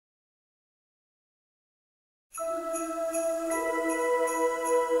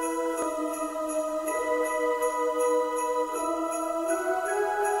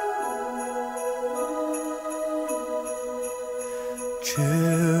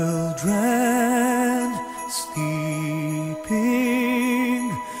Children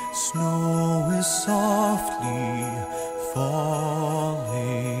sleeping, snow is softly falling.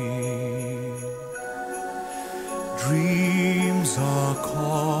 Dreams are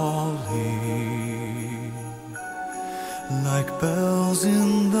calling, like bells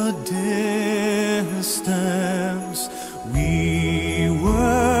in the distance. We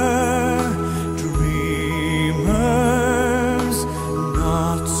were dreamers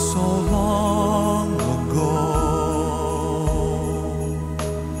not so long ago,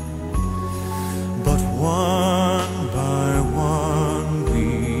 but one by one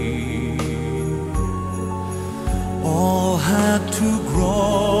we all had to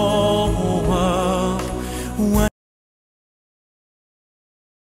grow up.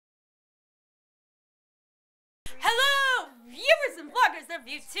 Hello, viewers and bloggers of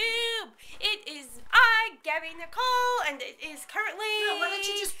YouTube. It is I, Gabby Nicole, and it is currently Why don't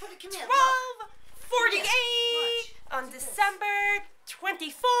you just put it, come here, 12:48 on December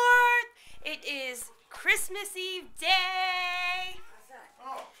 24th. It is Christmas Eve day.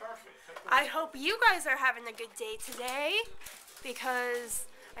 Oh, perfect. I hope you guys are having a good day today, because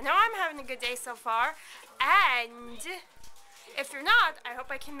I know I'm having a good day so far, and if you're not, I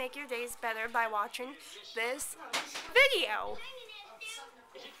hope I can make your days better by watching this video.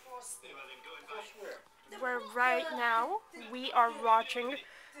 Where right now we are watching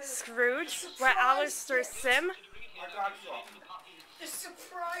Scrooge with Alistair Sim. The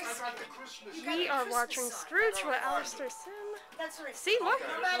surprise. We are watching Scrooge with Alistair Sim. That's right. See, look,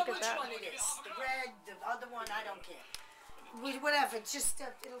 No matter look at which that. one it is, the red, the other one, I don't care. Whatever, just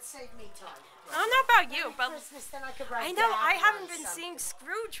it'll save me time. I don't know about you, but Christmas, then I could write I know down I haven't on been something. seeing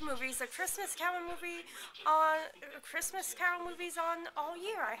Scrooge movies, Christmas Carol movies on all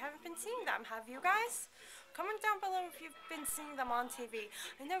year. I haven't been seeing them. Have you guys? Comment down below if you've been seeing them on TV.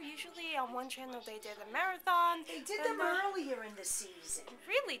 I know usually on one channel they did a marathon. They did and, them earlier in the season.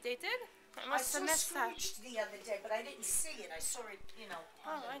 Really, they did? I must I have saw missed that. Scrooge the other day, but I didn't see it. I saw it,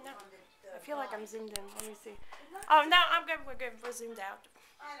 Oh, I know. I feel like I'm zoomed. zoomed in. Let me see. Oh, no, I'm good. We're good. We're zoomed out.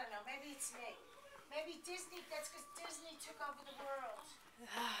 I don't know. Maybe it's me. Maybe Disney. That's because Disney took over the world.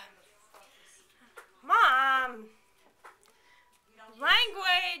 Mom! You don't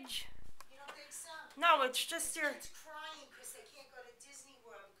Language! You don't think so? No, it's just your... Kids crying because they can't go to Disney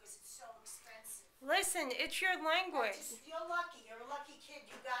World because it's so expensive. Listen, it's your language. You're lucky. You're a lucky kid.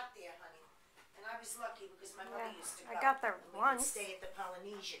 You got there, honey. And I was lucky because my mother Yeah, used to I go. got there We would once. stay at the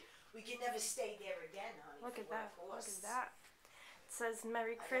Polynesian. We can never stay there again, honey. Look at for that. what Look it at that. It says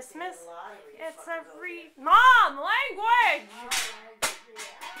Merry I got Christmas. the lottery if It's I a could go free... Mom! Language!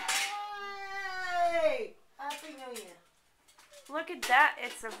 Hey! Happy New Year. Look at that.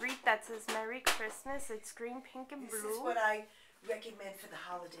 It's a wreath that says Merry Christmas. It's green, pink, and This is blue. what I recommend for the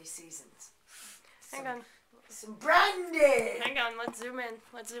holiday seasons. Hang on. Some brandy. Hang on. Let's zoom in.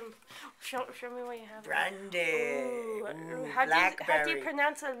 Let's zoom. Show me what you have. Brandy. Ooh, Ooh, how do you blackberry.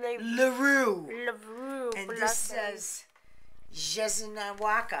 pronounce it? LaRue. LaRue. And this says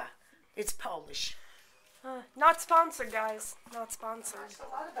Jezinawaka. It's Polish. Not sponsored, guys. Not sponsored. A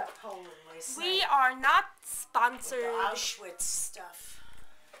lot about Poland last We night. are not The sponsored. Auschwitz stuff.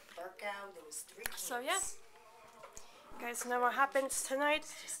 Birkenau, there was 3 kids. So, yeah. You guys know what happens tonight?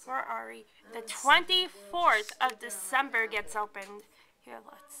 Where are we? The 24th of December gets opened. Here,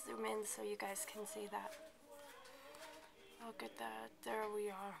 let's zoom in so you guys can see that. Look at that. There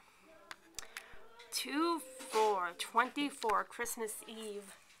we are. 24, Christmas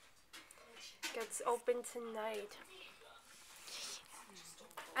Eve. Gets open tonight.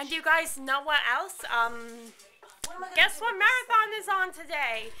 And you guys know what else? What am I gonna Guess do what with this marathon is on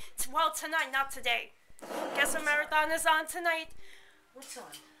today? Well, tonight, not today. Guess what marathon is on tonight? thing? What's on?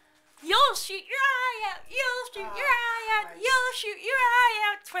 You'll shoot your eye out. You'll shoot your eye out. Christ. You'll shoot your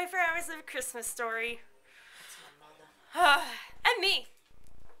eye out. 24 hours of a Christmas story. That's my mother. And me.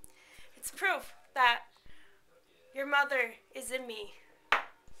 It's proof that your mother is in me.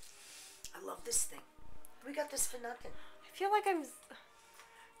 I love this thing. We got this for nothing. I feel like I'm... Am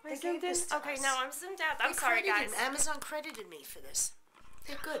I They zoomed gave in? this to Okay, us. no, I'm zoomed out. I'm They sorry, credited- guys. Amazon credited me for this.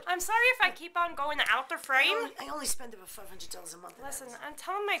 They're good. I'm sorry if I keep on going out the frame. I only spend about $500 a month. on Listen, Amazon. I'm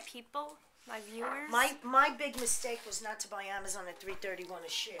telling my people, my viewers. My big mistake was not to buy Amazon at $3.31 a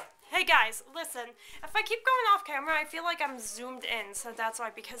share. Hey guys, listen, if I keep going off camera, I feel like I'm zoomed in, so that's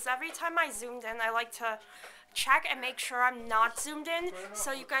why, because every time I zoomed in, I like to check and make sure I'm not zoomed in,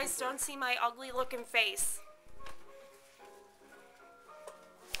 so you guys don't see my ugly looking face.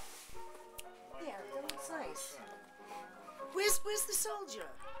 Yeah, that looks nice. Where's the soldier?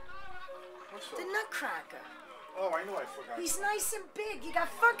 The Nutcracker. Oh, I know I forgot. He's nice and big. You got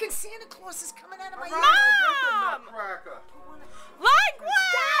fucking Santa Claus is coming out of my Mom! ear. Nutcracker.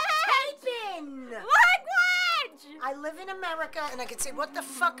 Language! Typing. Language! I live in America and I can say what the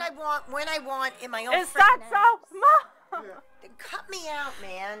fuck I want when I want in my own Is that freaking so? house. Mom! Yeah. Then cut me out,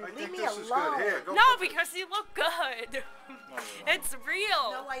 man. I Leave think me this is alone. good. Here, go No, put it. because you look good. It's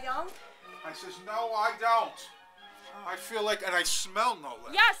real. No, I don't. I says, no, I don't. I feel like, and I smell no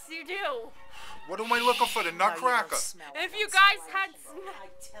less. Yes, you do. What am I looking for? The Nutcracker. If you guys had, I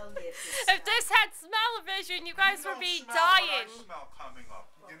tell you, if this had smell-o-vision, you guys would be What dying. I smell coming up.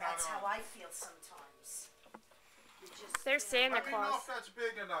 You're not that's on. how I feel sometimes. You just, There's Santa Let me know Claus. if that's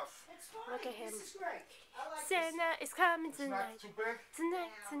big enough. It's fine. Look at him. This is great. I like Santa is coming It's not tonight. too big?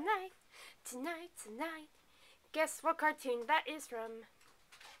 Tonight, tonight, tonight, tonight. Guess what cartoon that is from?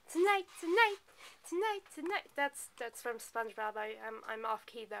 Tonight, tonight, tonight, tonight. That's from SpongeBob. I'm off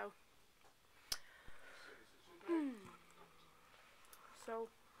key though. So,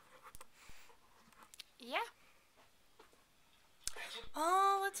 yeah.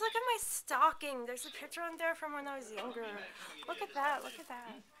 Oh, let's look at my stocking. There's a picture on there from when I was younger. Look at that. Look at that.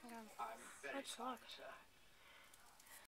 Hang on. Let's look.